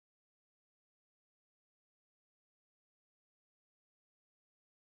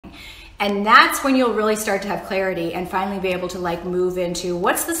And that's when you'll really start to have clarity and finally be able to like move into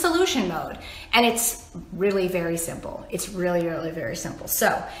what's the solution mode. And it's really very simple. It's really, really very simple.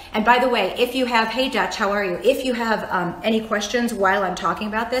 So, and by the way, if you have, hey Dutch, how are you? If you have any questions while I'm talking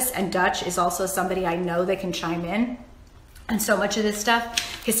about this, and Dutch is also somebody I know that can chime in and so much of this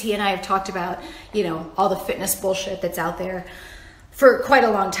stuff, because he and I have talked about, you know, all the fitness bullshit that's out there for quite a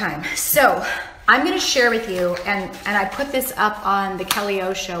long time. So I'm going to share with you, and I put this up on the Kelly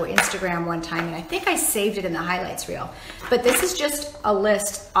O Show Instagram one time, and I think I saved it in the highlights reel, but this is just a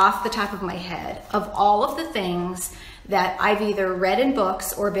list off the top of my head of all of the things that I've either read in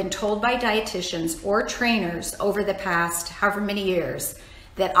books or been told by dietitians or trainers over the past however many years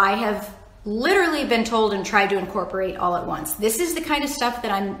that I have literally been told and tried to incorporate all at once. This is the kind of stuff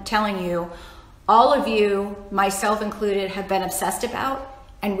that I'm telling you, all of you, myself included, have been obsessed about,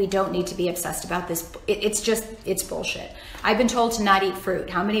 and we don't need to be obsessed about this. It's bullshit. I've been told to not eat fruit.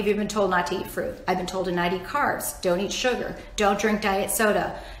 How many of you have been told not to eat fruit? I've been told to not eat carbs, don't eat sugar, don't drink diet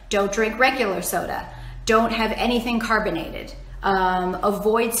soda, don't drink regular soda, don't have anything carbonated.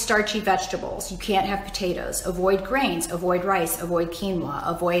 Avoid starchy vegetables. You can't have potatoes. Avoid grains, avoid rice, avoid quinoa,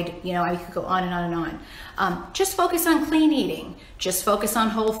 avoid, you know, I could go on and on and on. Just focus on clean eating. Just focus on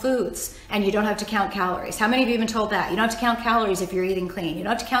whole foods, and you don't have to count calories. How many of you have been told that? You don't have to count calories if you're eating clean. You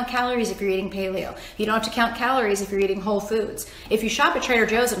don't have to count calories if you're eating paleo. You don't have to count calories if you're eating Whole Foods. If you shop at Trader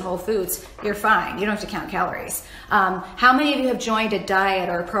Joe's and Whole Foods, you're fine. You don't have to count calories. How many of you have joined a diet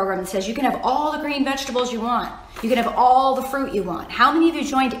or a program that says you can have all the green vegetables you want? You can have all the fruit you want. How many of you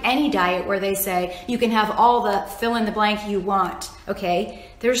joined any diet where they say you can have all the fill in the blank you want? Okay,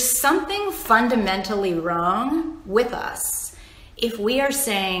 there's something fundamentally wrong with us if we are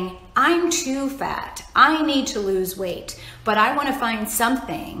saying, I'm too fat, I need to lose weight, but I want to find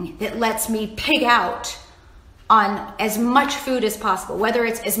something that lets me pig out on as much food as possible, whether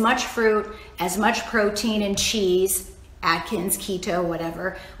it's as much fruit, as much protein and cheese, Atkins, keto,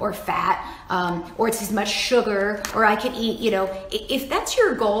 whatever, or fat, or it's as much sugar, or I could eat, you know, if that's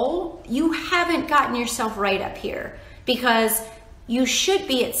your goal, you haven't gotten yourself right up here, because you should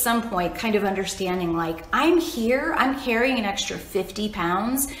be at some point kind of understanding, like, I'm here, I'm carrying an extra 50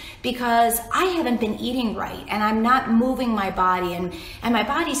 pounds because I haven't been eating right and I'm not moving my body, and my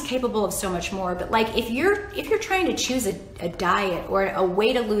body's capable of so much more. But like, if you're trying to choose a diet or a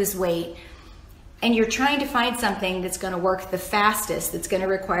way to lose weight, and you're trying to find something that's going to work the fastest, that's going to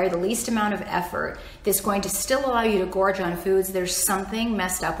require the least amount of effort, that's going to still allow you to gorge on foods, there's something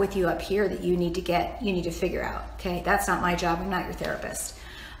messed up with you up here that you need to figure out, okay? That's not my job, I'm not your therapist.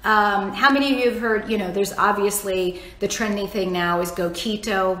 How many of you have heard, you know, there's obviously the trendy thing now is go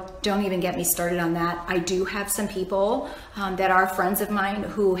keto. Don't even get me started on that. I do have some people that are friends of mine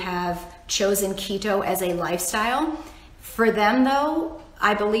who have chosen keto as a lifestyle. For them though,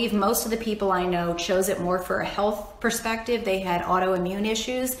 I believe most of the people I know chose it more for a health perspective. They had autoimmune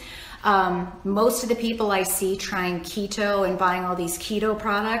issues. Most of the people I see trying keto and buying all these keto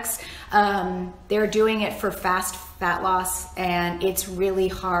products, they're doing it for fast fat loss, and it's really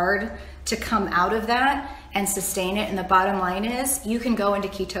hard to come out of that and sustain it. And the bottom line is you can go into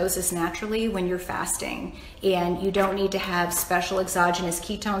ketosis naturally when you're fasting, and you don't need to have special exogenous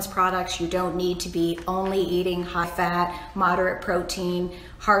ketones products. You don't need to be only eating high fat, moderate protein,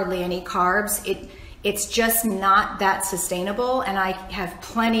 hardly any carbs. It's just not that sustainable. And I have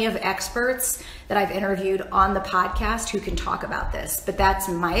plenty of experts that I've interviewed on the podcast who can talk about this, but that's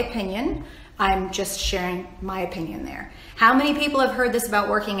my opinion. I'm just sharing my opinion there. How many people have heard this about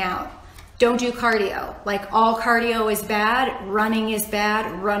working out? Don't do cardio. Like, all cardio is bad, running is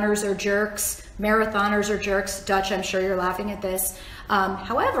bad, runners are jerks, marathoners are jerks. Dutch, I'm sure you're laughing at this.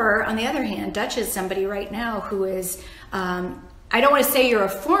 However, on the other hand, Dutch is somebody right now who is, I don't want to say you're a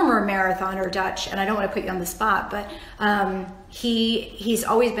former marathoner, Dutch, and I don't want to put you on the spot, but he's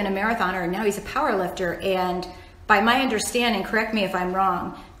always been a marathoner, and now he's a power lifter. And by my understanding, correct me if I'm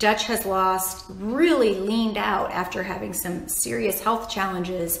wrong, Dutch has really leaned out after having some serious health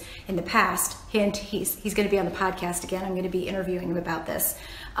challenges in the past. Hint, he's going to be on the podcast again. I'm going to be interviewing him about this.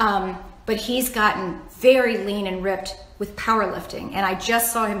 But he's gotten very lean and ripped with powerlifting. And I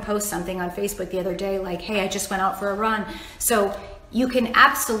just saw him post something on Facebook the other day, like, hey, I just went out for a run. So you can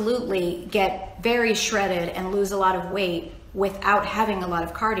absolutely get very shredded and lose a lot of weight without having a lot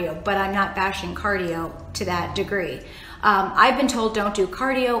of cardio, but I'm not bashing cardio to that degree. I've been told don't do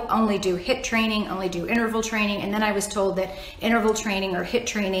cardio, only do HIIT training, only do interval training. And then I was told that interval training or HIIT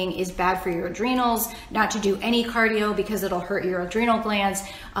training is bad for your adrenals, not to do any cardio because it'll hurt your adrenal glands.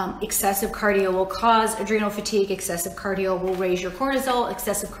 Excessive cardio will cause adrenal fatigue. Excessive cardio will raise your cortisol.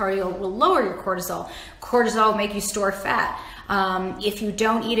 Excessive cardio will lower your cortisol. Cortisol will make you store fat. If you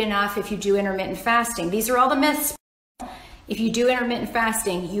don't eat enough, if you do intermittent fasting, these are all the myths. If you do intermittent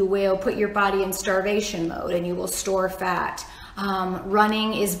fasting, you will put your body in starvation mode and you will store fat.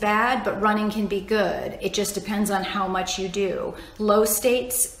 Running is bad, but running can be good. It just depends on how much you do.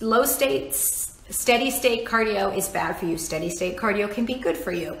 Steady state cardio is bad for you. Steady state cardio can be good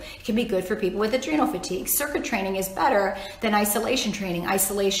for you. It can be good for people with adrenal fatigue. Circuit training is better than isolation training.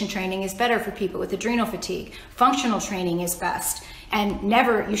 Isolation training is better for people with adrenal fatigue. Functional training is best. And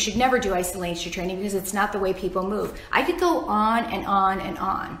you should never do isolation training because it's not the way people move. I could go on and on and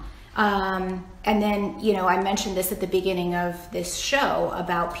on. And then, I mentioned this at the beginning of this show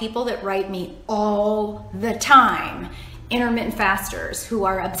about people that write me all the time, intermittent fasters who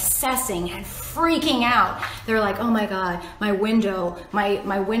are obsessing and freaking out. They're like, oh my God, my window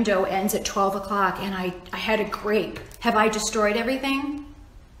ends at 12 o'clock and I had a grape. Have I destroyed everything?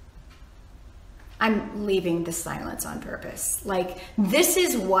 I'm leaving the silence on purpose. Like, this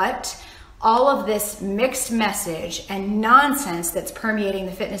is what all of this mixed message and nonsense that's permeating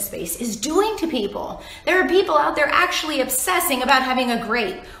the fitness space is doing to people. There are people out there actually obsessing about having a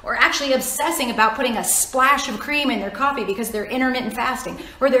grape, or actually obsessing about putting a splash of cream in their coffee because they're intermittent fasting,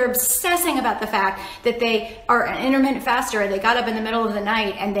 or they're obsessing about the fact that they are an intermittent faster and they got up in the middle of the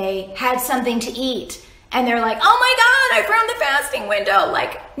night and they had something to eat. And they're like, oh my God, I found the fasting window.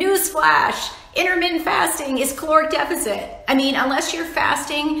 Like, newsflash, intermittent fasting is caloric deficit. I mean, unless you're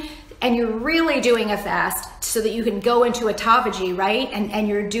fasting and you're really doing a fast so that you can go into autophagy, right? And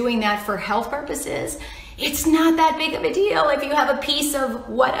you're doing that for health purposes, it's not that big of a deal if you have a piece of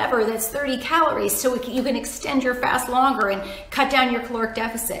whatever that's 30 calories so you can extend your fast longer and cut down your caloric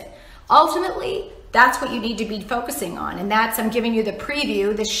deficit. Ultimately, that's what you need to be focusing on. And I'm giving you the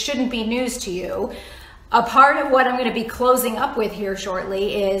preview. This shouldn't be news to you. A part of what I'm going to be closing up with here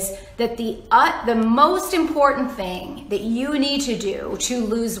shortly is that the most important thing that you need to do to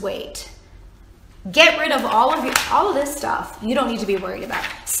lose weight, get rid of all of this stuff you don't need to be worried about.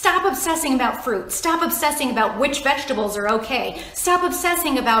 Stop obsessing about fruit. Stop obsessing about which vegetables are okay. Stop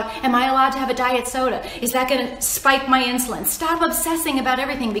obsessing about, am I allowed to have a diet soda? Is that going to spike my insulin? Stop obsessing about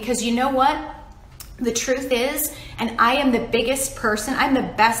everything, because you know what? The truth is, and I am the biggest person, I'm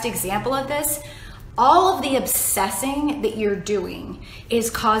the best example of this, all of the obsessing that you're doing is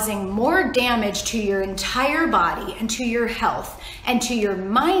causing more damage to your entire body and to your health and to your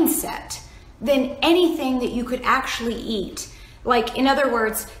mindset than anything that you could actually eat. Like, in other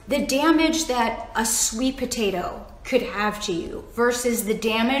words, the damage that a sweet potato could have to you versus the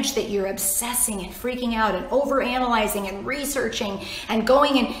damage that you're obsessing and freaking out and overanalyzing and researching and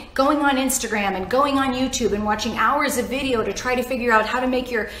going on Instagram and going on YouTube and watching hours of video to try to figure out how to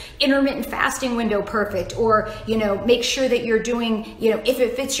make your intermittent fasting window perfect, or make sure that you're doing, if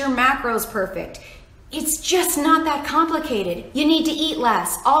it fits your macros perfect. It's just not that complicated. You need to eat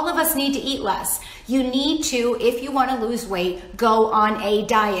less. All of us need to eat less. You need to, if you want to lose weight, go on a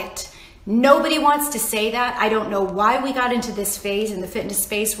diet. Nobody wants to say that. I don't know why we got into this phase in the fitness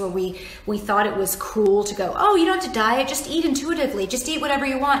space where we thought it was cool to go, oh, you don't have to diet, just eat intuitively, just eat whatever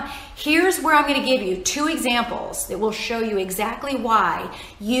you want. Here's where I'm going to give you 2 examples that will show you exactly why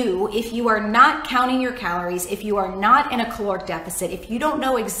if you are not counting your calories, if you are not in a caloric deficit, if you don't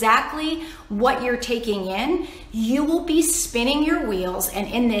know exactly what you're taking in, you will be spinning your wheels and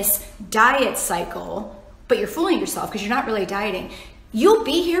in this diet cycle, but you're fooling yourself because you're not really dieting. You'll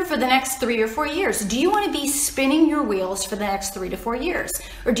be here for the next 3 or 4 years. Do you want to be spinning your wheels for the next 3 to 4 years?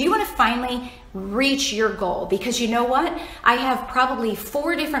 Or do you want to finally reach your goal? Because you know what? I have probably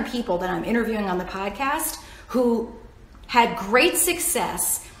 4 different people that I'm interviewing on the podcast who had great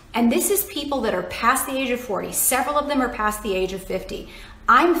success. And this is people that are past the age of 40. Several of them are past the age of 50.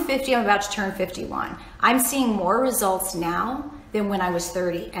 I'm 50, I'm about to turn 51. I'm seeing more results now than when I was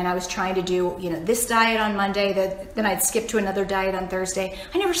 30, and I was trying to do, this diet on Monday, then I'd skip to another diet on Thursday.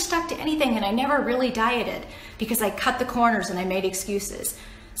 I never stuck to anything, and I never really dieted because I cut the corners and I made excuses.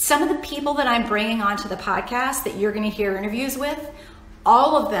 Some of the people that I'm bringing onto the podcast that you're going to hear interviews with,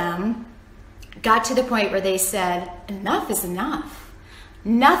 all of them got to the point where they said, enough is enough.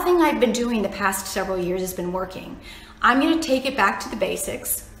 Nothing I've been doing the past several years has been working. I'm going to take it back to the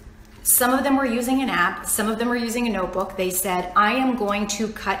basics. Some of them were using an app, some of them were using a notebook. They said, I am going to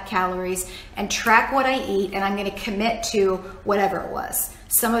cut calories and track what I eat, and I'm going to commit to whatever it was.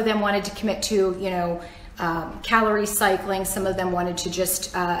 Some of them wanted to commit to, calorie cycling. Some of them wanted to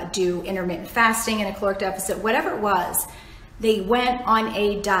just do intermittent fasting in a caloric deficit, whatever it was. They went on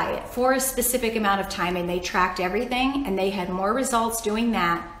a diet for a specific amount of time and they tracked everything, and they had more results doing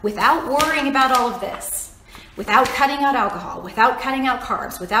that without worrying about all of this, without cutting out alcohol, without cutting out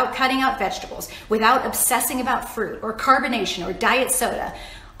carbs, without cutting out vegetables, without obsessing about fruit or carbonation or diet soda.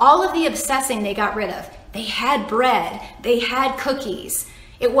 All of the obsessing they got rid of. They had bread, they had cookies.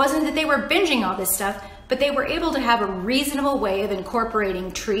 It wasn't that they were binging all this stuff, but they were able to have a reasonable way of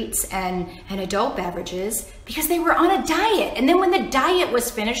incorporating treats and adult beverages because they were on a diet. And then when the diet was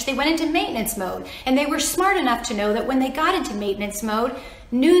finished, they went into maintenance mode. And they were smart enough to know that when they got into maintenance mode,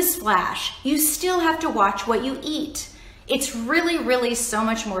 newsflash, you still have to watch what you eat. It's really, really so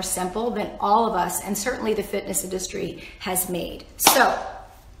much more simple than all of us, and certainly the fitness industry, has made. So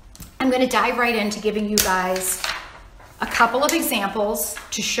I'm going to dive right into giving you guys a couple of examples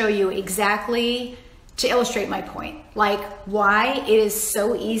to show you exactly, to illustrate my point, like why it is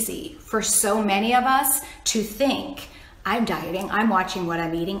so easy for so many of us to think, I'm dieting, I'm watching what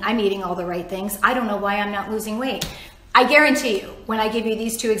I'm eating all the right things, I don't know why I'm not losing weight. I guarantee you, when I give you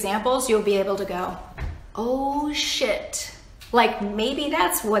these two examples, you'll be able to go, oh shit, like maybe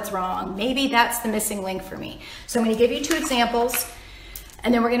that's what's wrong, maybe that's the missing link for me. So I'm going to give you two examples,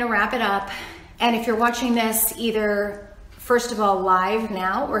 and then we're going to wrap it up. And if you're watching this either first of all live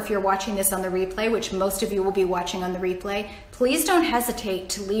now, or if you're watching this on the replay, which most of you will be watching on the replay, please don't hesitate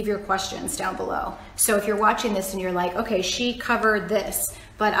to leave your questions down below. So if you're watching this and you're like, okay, she covered this,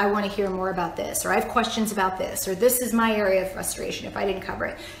 but I want to hear more about this, or I have questions about this, or this is my area of frustration if I didn't cover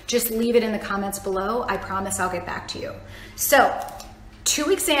it, just leave it in the comments below. I promise I'll get back to you. So,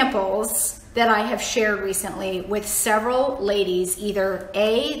 two examples that I have shared recently with several ladies, either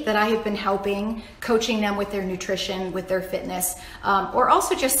A, that I have been helping, coaching them with their nutrition, with their fitness, or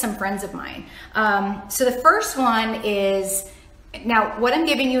also just some friends of mine. So the first one is, now what I'm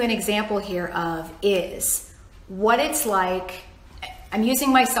giving you an example here of is what it's like, I'm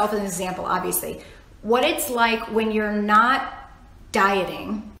using myself as an example, obviously, what it's like when you're not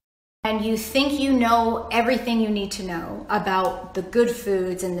dieting and you think you know everything you need to know about the good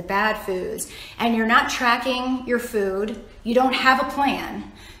foods and the bad foods, and you're not tracking your food, you don't have a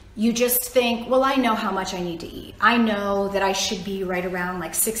plan. You just think, well, I know how much I need to eat. I know that I should be right around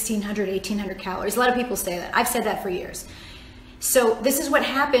like 1,600, 1,800 calories. A lot of people say that. I've said that for years. So this is what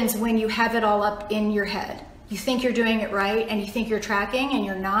happens when you have it all up in your head. You think you're doing it right, and you think you're tracking, and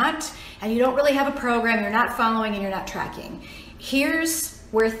you're not, and you don't really have a program, you're not following, and you're not tracking. Here's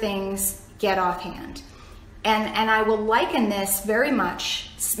where things get offhand. And I will liken this very much,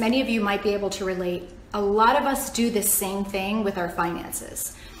 many of you might be able to relate, a lot of us do the same thing with our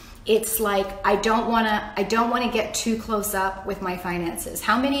finances. It's like, I don't wanna get too close up with my finances.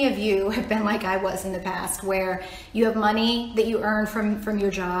 How many of you have been like I was in the past, where you have money that you earn from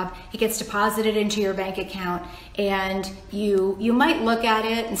your job, it gets deposited into your bank account, and you might look at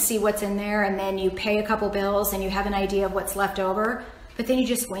it and see what's in there, and then you pay a couple bills and you have an idea of what's left over, but then you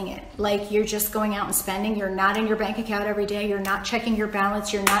just wing it. Like you're just going out and spending. You're not in your bank account every day. You're not checking your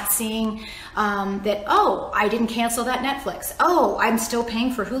balance. You're not seeing that, oh, I didn't cancel that Netflix. Oh, I'm still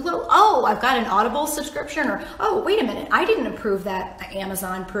paying for Hulu. Oh, I've got an Audible subscription. Or, oh, wait a minute, I didn't approve that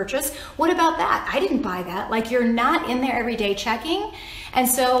Amazon purchase. What about that? I didn't buy that. Like you're not in there every day checking. And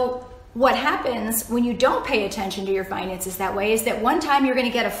so what happens when you don't pay attention to your finances that way is that one time you're going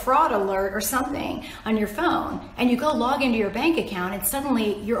to get a fraud alert or something on your phone, and you go log into your bank account and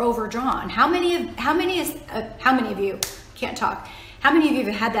suddenly you're overdrawn. How many of you can't talk? How many of you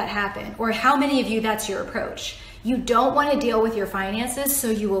have had that happen? Or how many of you that's your approach? You don't want to deal with your finances, so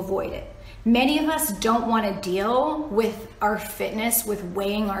you avoid it. Many of us don't want to deal with our fitness, with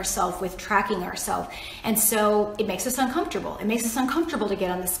weighing ourselves, with tracking ourselves. And so it makes us uncomfortable. It makes us uncomfortable to get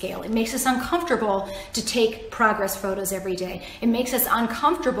on the scale. It makes us uncomfortable to take progress photos every day. It makes us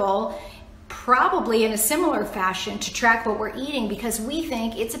uncomfortable, probably in a similar fashion, to track what we're eating because we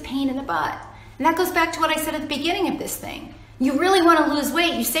think it's a pain in the butt. And that goes back to what I said at the beginning of this thing. You really want to lose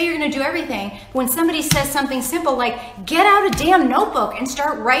weight. You say you're going to do everything. When somebody says something simple like, get out a damn notebook and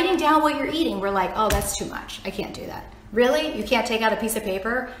start writing down what you're eating, we're like, oh, that's too much. I can't do that. Really? You can't take out a piece of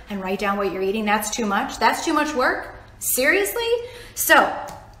paper and write down what you're eating? That's too much? That's too much work? Seriously? So,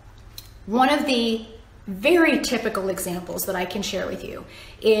 one of the very typical examples that I can share with you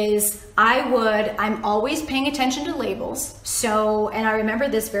is I'm always paying attention to labels. So, and I remember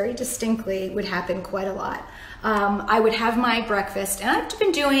this very distinctly would happen quite a lot. I would have my breakfast, and I've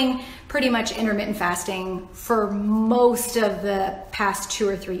been doing pretty much intermittent fasting for most of the past 2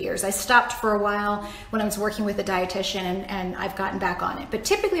 or 3 years. I stopped for a while when I was working with a dietitian, and I've gotten back on it. But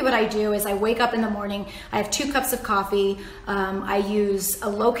typically what I do is I wake up in the morning, I have 2 cups of coffee, I use a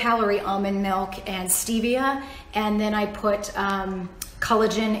low-calorie almond milk and stevia, and then I put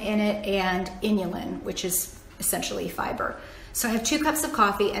collagen in it and inulin, which is essentially fiber. So I have 2 cups of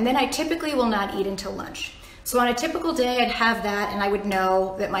coffee, and then I typically will not eat until lunch. So on a typical day, I'd have that, and I would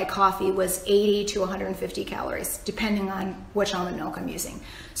know that my coffee was 80 to 150 calories, depending on which almond milk I'm using.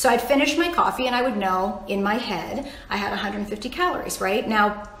 So I'd finish my coffee, and I would know in my head I had 150 calories, right?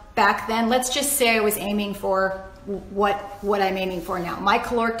 Now, back then, let's just say I was aiming for what I'm aiming for now. My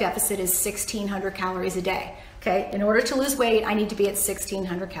caloric deficit is 1,600 calories a day, okay? In order to lose weight, I need to be at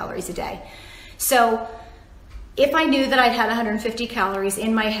 1,600 calories a day. So if I knew that I'd had 150 calories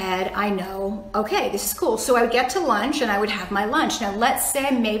in my head, I know, okay, this is cool. So I would get to lunch and I would have my lunch. Now, let's say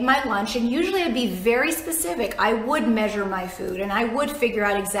I made my lunch, and usually I'd be very specific. I would measure my food and I would figure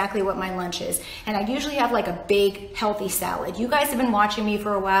out exactly what my lunch is. And I'd usually have like a big, healthy salad. You guys have been watching me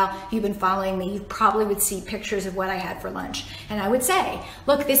for a while. You've been following me. You probably would see pictures of what I had for lunch. And I would say,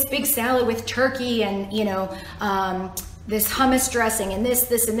 look, this big salad with turkey and, this hummus dressing and this,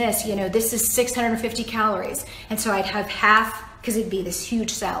 and this, this is 650 calories. And so I'd have half, because it'd be this huge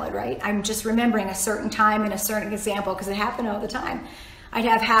salad, right? I'm just remembering a certain time and a certain example because it happened all the time. I'd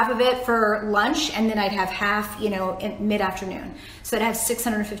have half of it for lunch, and then I'd have half, in mid-afternoon. So I'd have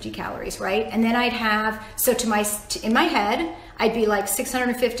 650 calories, right? And then I'd have, so in my head, I'd be like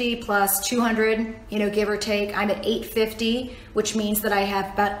 650 plus 200, give or take. I'm at 850, which means that I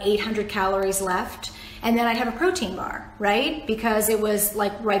have about 800 calories left. And then I'd have a protein bar, right? Because it was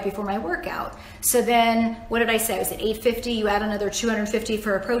like right before my workout. So then, what did I say? I was at 850, you add another 250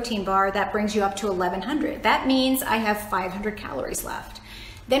 for a protein bar, that brings you up to 1100. That means I have 500 calories left.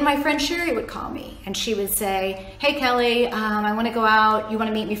 Then my friend Sherry would call me and she would say, hey Kelly, I wanna go out, you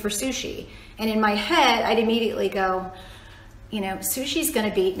wanna meet me for sushi? And in my head, I'd immediately go, sushi's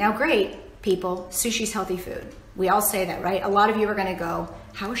gonna be, now great people, sushi's healthy food. We all say that, right? A lot of you are gonna go,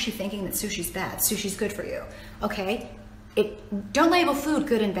 how is she thinking that sushi's bad? Sushi's good for you. Okay, don't label food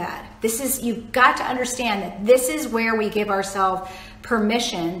good and bad. You've got to understand that this is where we give ourselves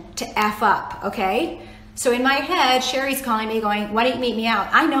permission to F up, okay? So in my head, Sherry's calling me going, why don't you meet me out?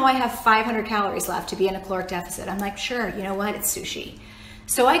 I know I have 500 calories left to be in a caloric deficit. I'm like, sure, you know what, it's sushi.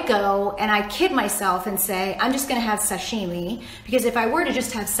 So I go and I kid myself and say, I'm just gonna have sashimi, because if I were to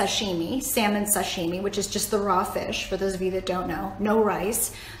just have sashimi, salmon sashimi, which is just the raw fish, for those of you that don't know, no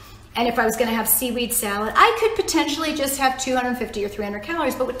rice, and if I was gonna have seaweed salad, I could potentially just have 250 or 300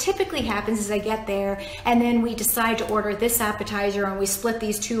 calories, but what typically happens is I get there and then we decide to order this appetizer and we split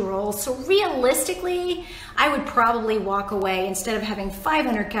these 2 rolls. So realistically, I would probably walk away, instead of having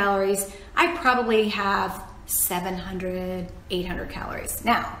 500 calories, I probably have 700, 800 calories.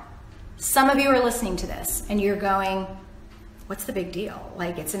 Now, some of you are listening to this and you're going, what's the big deal?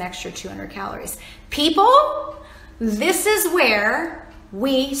 Like, it's an extra 200 calories. People, this is where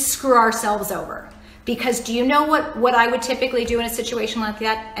we screw ourselves over. Because do you know what I would typically do in a situation like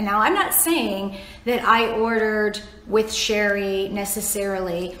that? And now I'm not saying that I ordered with Sherry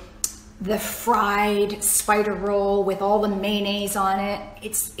necessarily the fried spider roll with all the mayonnaise on it.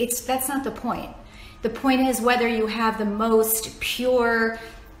 That's not the point. The point is whether you have the most pure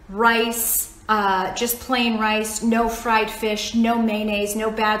rice, just plain rice, no fried fish, no mayonnaise, no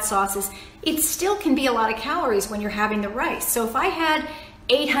bad sauces, it still can be a lot of calories when you're having the rice. So if I had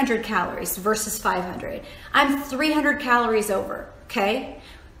 800 calories versus 500, I'm 300 calories over, okay?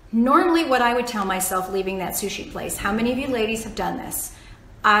 Normally what I would tell myself leaving that sushi place, how many of you ladies have done this?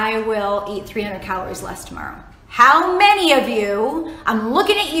 I will eat 300 calories less tomorrow. How many of you, I'm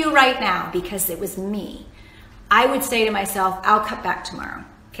looking at you right now because it was me, I would say to myself, I'll cut back tomorrow,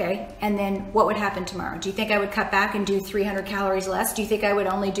 okay? And then what would happen tomorrow? Do you think I would cut back and do 300 calories less? Do you think I would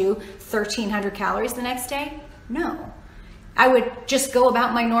only do 1,300 calories the next day? No. I would just go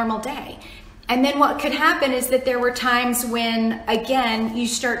about my normal day. And then what could happen is that there were times when, again, you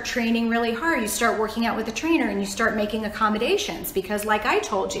start training really hard, you start working out with a trainer and you start making accommodations, because like I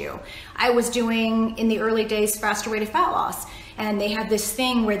told you, I was doing in the early days faster way to fat loss, and they have this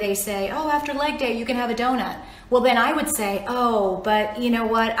thing where they say, oh, after leg day you can have a donut. Well, then I would say, oh, but you know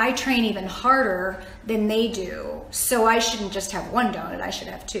what, I train even harder than they do, so I shouldn't just have 1 donut, I should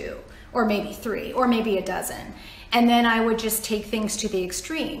have 2, or maybe 3, or maybe a dozen. And then I would just take things to the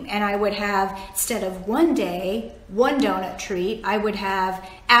extreme, and I would have, instead of 1 day, 1 donut treat, I would have,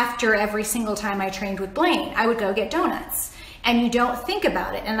 after every single time I trained with Blaine, I would go get donuts. and you don't think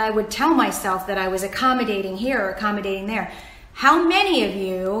about it. And I would tell myself that I was accommodating here or accommodating there. How many of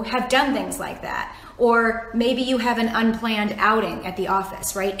you have done things like that? Or maybe you have an unplanned outing at the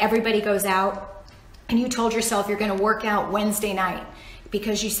office, right? Everybody goes out and you told yourself you're going to work out Wednesday night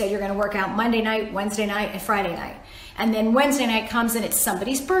because you said you're going to work out Monday night, Wednesday night, and Friday night. And then Wednesday night comes and it's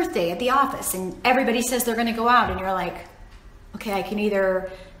somebody's birthday at the office and everybody says they're going to go out and you're like, okay, I can either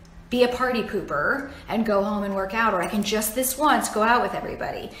be a party pooper and go home and work out, or I can just this once go out with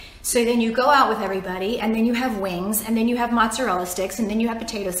everybody. So then you go out with everybody and then you have wings and then you have mozzarella sticks and then you have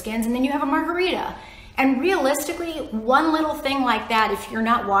potato skins and then you have a margarita. And realistically, one little thing like that, if you're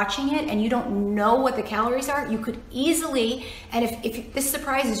not watching it and you don't know what the calories are, you could easily, and if this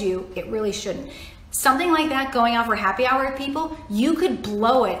surprises you, it really shouldn't. Something like that going out for happy hour with people, you could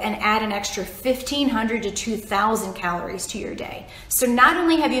blow it and add an extra 1,500 to 2,000 calories to your day. So not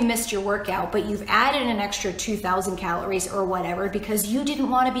only have you missed your workout, but you've added an extra 2,000 calories or whatever because you didn't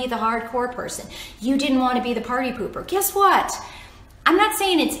want to be the hardcore person. You didn't want to be the party pooper. Guess what? I'm not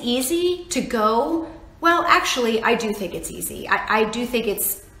saying it's easy to go. Well, actually, I do think it's easy. I do think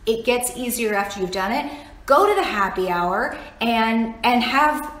it gets easier after you've done it. Go to the happy hour and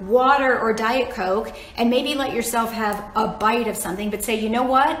have water or Diet Coke and maybe let yourself have a bite of something, but say, you know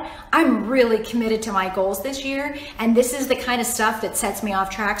what? I'm really committed to my goals this year and this is the kind of stuff that sets me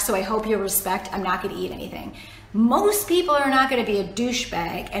off track, so I hope you'll respect I'm not going to eat anything. Most people are not going to be a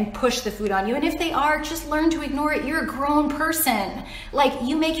douchebag and push the food on you, and if they are, just learn to ignore it. You're a grown person. Like,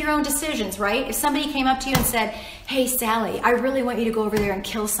 you make your own decisions, right? If somebody came up to you and said, hey Sally, I really want you to go over there and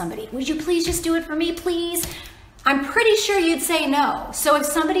kill somebody. Would you please just do it for me, please? I'm pretty sure you'd say no. So if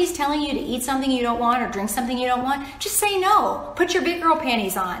somebody's telling you to eat something you don't want or drink something you don't want, just say no. Put your big girl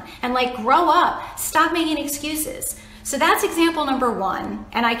panties on and like grow up. Stop making excuses. So that's example number one,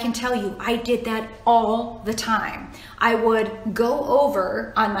 and I can tell you I did that all the time. I would go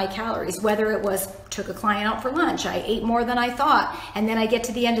over on my calories, whether it was took a client out for lunch, I ate more than I thought, and then I get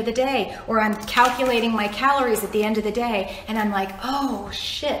to the end of the day, or I'm calculating my calories at the end of the day, and I'm like, oh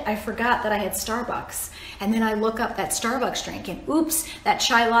shit, I forgot that I had Starbucks. And then I look up that Starbucks drink, and oops, that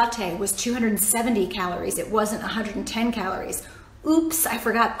chai latte was 270 calories, it wasn't 110 calories. Oops, I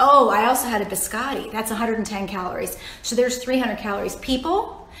forgot. Oh, I also had a biscotti. That's 110 calories. So there's 300 calories.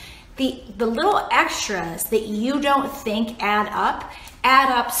 People, the little extras that you don't think add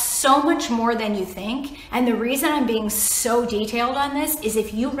up so much more than you think. And the reason I'm being so detailed on this is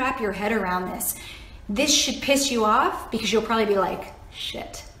if you wrap your head around this, this should piss you off because you'll probably be like,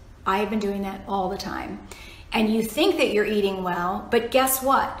 shit, I've been doing that all the time. And you think that you're eating well, but guess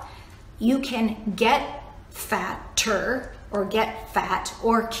what? You can get fatter or get fat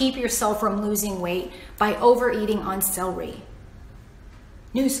or keep yourself from losing weight by overeating on celery.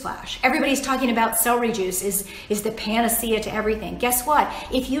 Newsflash, everybody's talking about celery juice is the panacea to everything. Guess what?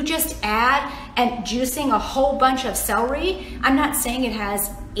 If you just add and juicing a whole bunch of celery, I'm not saying it has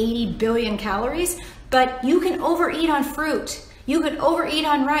 80 billion calories, but you can overeat on fruit. You can overeat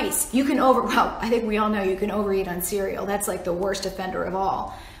on rice. You can well, I think we all know you can overeat on cereal. That's like the worst offender of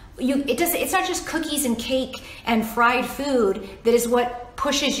all. It's not just cookies and cake and fried food that is what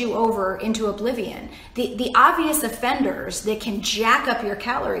pushes you over into oblivion. The obvious offenders that can jack up your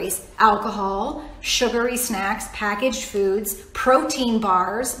calories: alcohol, sugary snacks, packaged foods, protein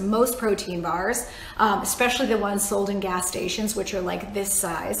bars, most protein bars, especially the ones sold in gas stations, which are like this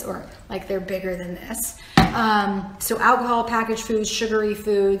size or like they're bigger than this. So alcohol, packaged foods, sugary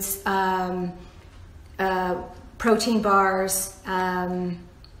foods, protein bars,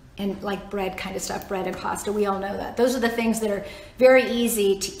 and like bread kind of stuff, bread and pasta, we all know that. Those are the things that are very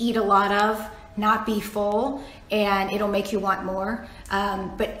easy to eat a lot of, not be full, and it'll make you want more.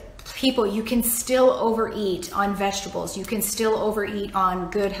 But people, you can still overeat on vegetables. You can still overeat on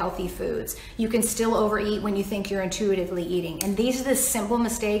good, healthy foods. You can still overeat when you think you're intuitively eating. And these are the simple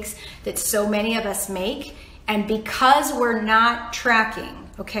mistakes that so many of us make. And because we're not tracking,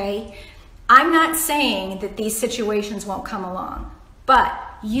 okay, I'm not saying that these situations won't come along, but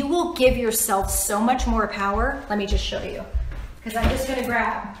you will give yourself so much more power. Let me just show you, because I'm just gonna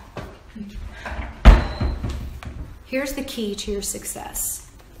grab. Here's the key to your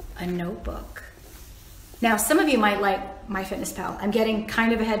success: a notebook. Now, some of you might like MyFitnessPal. I'm getting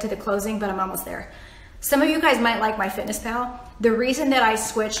kind of ahead to the closing, but I'm almost there. Some of you guys might like MyFitnessPal. The reason that I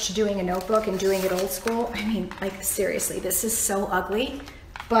switched to doing a notebook and doing it old school, I mean, like seriously, this is so ugly,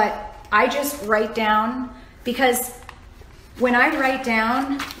 but I just write down, because when I write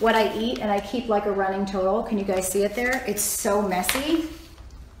down what I eat and I keep like a running total, can you guys see it there? It's so messy.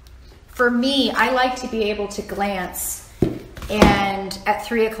 For me, I like to be able to glance, and at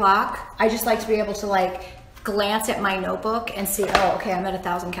 3 o'clock, I just like to be able to like glance at my notebook and see, oh, okay, I'm at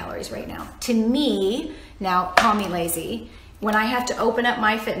 1,000 calories right now. To me, now call me lazy, when I have to open up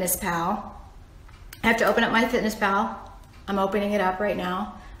my FitnessPal, I'm opening it up right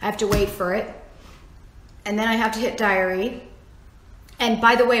now. I have to wait for it. And then I have to hit diary. And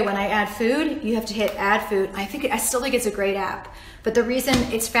by the way, when I add food, you have to hit add food. I still think it's a great app. But the reason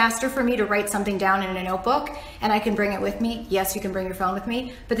it's faster for me to write something down in a notebook and I can bring it with me. Yes, you can bring your phone with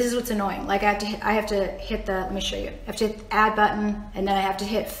me, but this is what's annoying. Like I have to hit the, let me show you. I have to hit the add button, and then I have to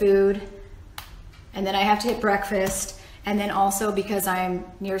hit food, and then I have to hit breakfast. And then also, because I'm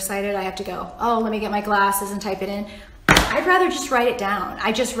nearsighted, I have to go, oh, let me get my glasses and type it in. I'd rather just write it down.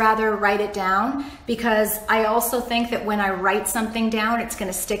 I just rather write it down, because I also think that when I write something down, it's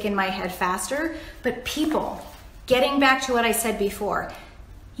gonna stick in my head faster. But people, getting back to what I said before,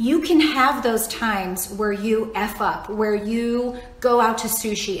 you can have those times where you F up, where you go out to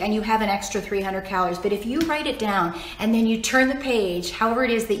sushi and you have an extra 300 calories. But if you write it down and then you turn the page, however it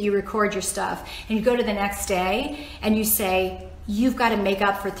is that you record your stuff, and you go to the next day and you say, you've got to make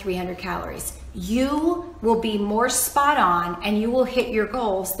up for 300 calories. You will be more spot on and you will hit your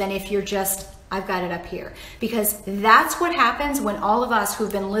goals than if you're just, I've got it up here. Because that's what happens when all of us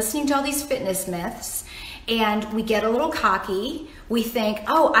who've been listening to all these fitness myths, and we get a little cocky, we think,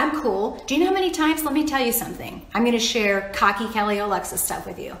 oh, I'm cool. Do you know how many times, let me tell you something. I'm gonna share cocky Kelly Olexa stuff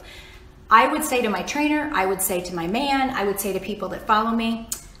with you. I would say to my trainer, I would say to my man, I would say to people that follow me,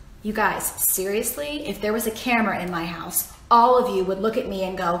 you guys, seriously, if there was a camera in my house, all of you would look at me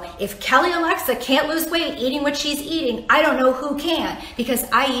and go, if Kelly Olexa can't lose weight eating what she's eating, I don't know who can, because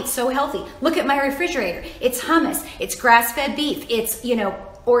I eat so healthy. Look at my refrigerator. It's hummus, it's grass-fed beef, it's, you know,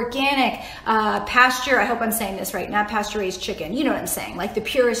 organic, pasture, I hope I'm saying this right, not pasture-raised chicken. You know what I'm saying, like the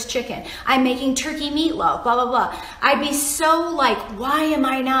purest chicken. I'm making turkey meatloaf, blah, blah, blah. I'd be so like, why am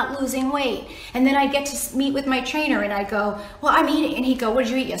I not losing weight? And then I'd get to meet with my trainer and I'd go, well, I'm eating, and he'd go, what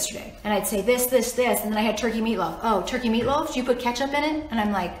did you eat yesterday? And I'd say this, this, this, and then I had turkey meatloaf. Oh, turkey meatloaf? Do you put ketchup in it? And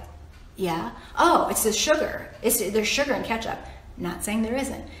I'm like, yeah. Oh, it's the sugar. There's sugar in ketchup. Not saying there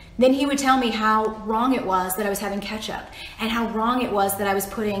isn't. Then he would tell me how wrong it was that I was having ketchup, and how wrong it was that I was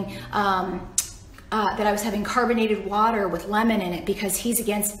putting, that I was having carbonated water with lemon in it, because he's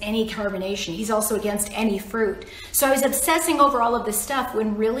against any carbonation. He's also against any fruit. So I was obsessing over all of this stuff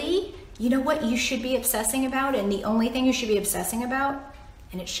when really, you know what you should be obsessing about? And the only thing you should be obsessing about,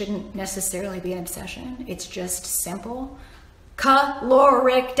 and it shouldn't necessarily be an obsession, it's just simple,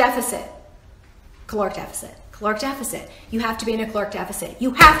 caloric deficit. Caloric deficit. Caloric deficit. You have to be in a caloric deficit.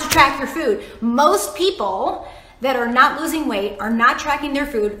 You have to track your food. Most people that are not losing weight are not tracking their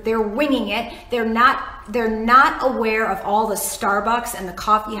food. They're winging it. They're not aware of all the Starbucks and the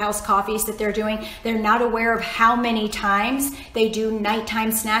coffee house coffees that they're doing. They're not aware of how many times they do nighttime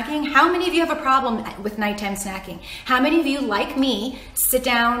snacking. How many of you have a problem with nighttime snacking? How many of you, like me, sit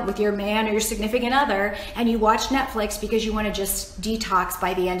down with your man or your significant other and you watch Netflix because you want to just detox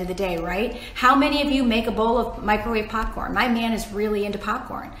by the end of the day, right? How many of you make a bowl of microwave popcorn? My man is really into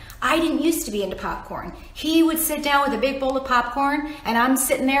popcorn. I didn't used to be into popcorn. He would sit down with a big bowl of popcorn and I'm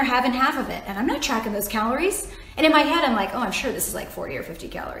sitting there having half of it, and I'm not tracking those calories. And in my head, I'm like, oh, I'm sure this is like 40 or 50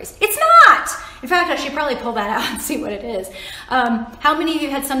 calories. It's not. In fact, I should probably pull that out and see what it is. How many of you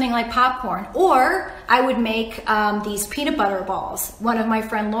had something like popcorn? Or I would make these peanut butter balls. One of my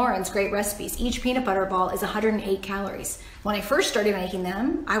friend Lauren's great recipes. Each peanut butter ball is 108 calories. When I first started making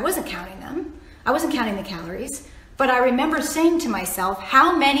them, I wasn't counting them. I wasn't counting the calories. But I remember saying to myself,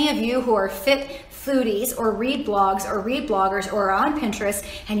 how many of you who are fit foodies or read blogs or read bloggers or are on Pinterest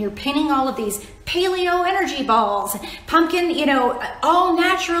and you're pinning all of these paleo energy balls, pumpkin, you know, all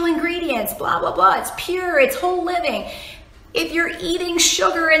natural ingredients, blah, blah, blah. It's pure, it's whole living. If you're eating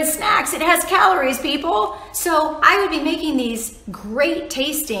sugar and snacks, it has calories, people. So I would be making these great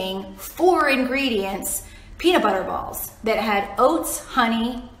tasting 4 ingredients peanut butter balls that had oats,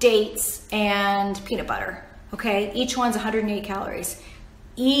 honey, dates, and peanut butter. Okay, each one's 108 calories.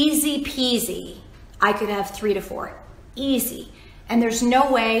 Easy peasy. I could have 3 to 4, easy. And there's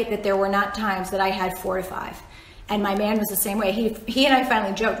no way that there were not times that I had 4 to 5. And my man was the same way. He and I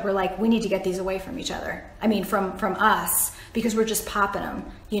finally joked, we're like, we need to get these away from each other. I mean, from us, because we're just popping them,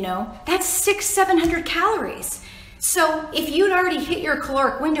 you know? That's 600-700 calories. So if you'd already hit your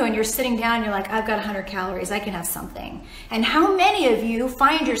caloric window and you're sitting down, you're like, I've got 100 calories, I can have something. And how many of you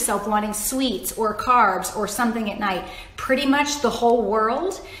find yourself wanting sweets or carbs or something at night? Pretty much the whole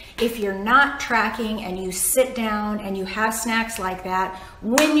world. If you're not tracking and you sit down and you have snacks like that,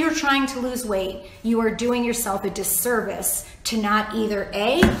 when you're trying to lose weight, you are doing yourself a disservice to not either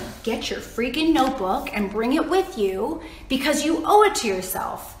A, get your freaking notebook and bring it with you because you owe it to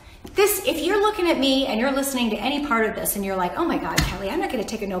yourself. if you're looking at me and you're listening to any part of this and you're like, oh my God, Kelly, I'm not going to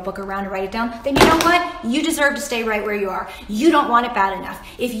take a notebook around and write it down, then you know what? You deserve to stay right where you are. You don't want it bad enough.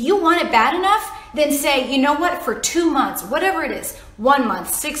 If you want it bad enough, then say, you know what, for 2 months, whatever it is, 1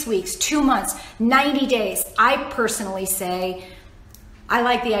 month, 6 weeks, 2 months, 90 days. I personally say, I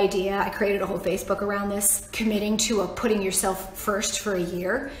like the idea. I created a whole Facebook around this, committing to putting yourself first for a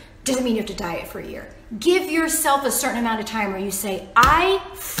year. Doesn't mean you have to diet for a year. Give yourself a certain amount of time where you say, I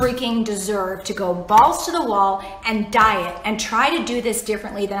freaking deserve to go balls to the wall and diet and try to do this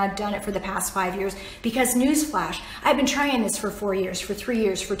differently than I've done it for the past 5 years. Because newsflash, I've been trying this for 4 years, for 3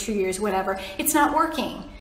 years, for 2 years, whatever. It's not working.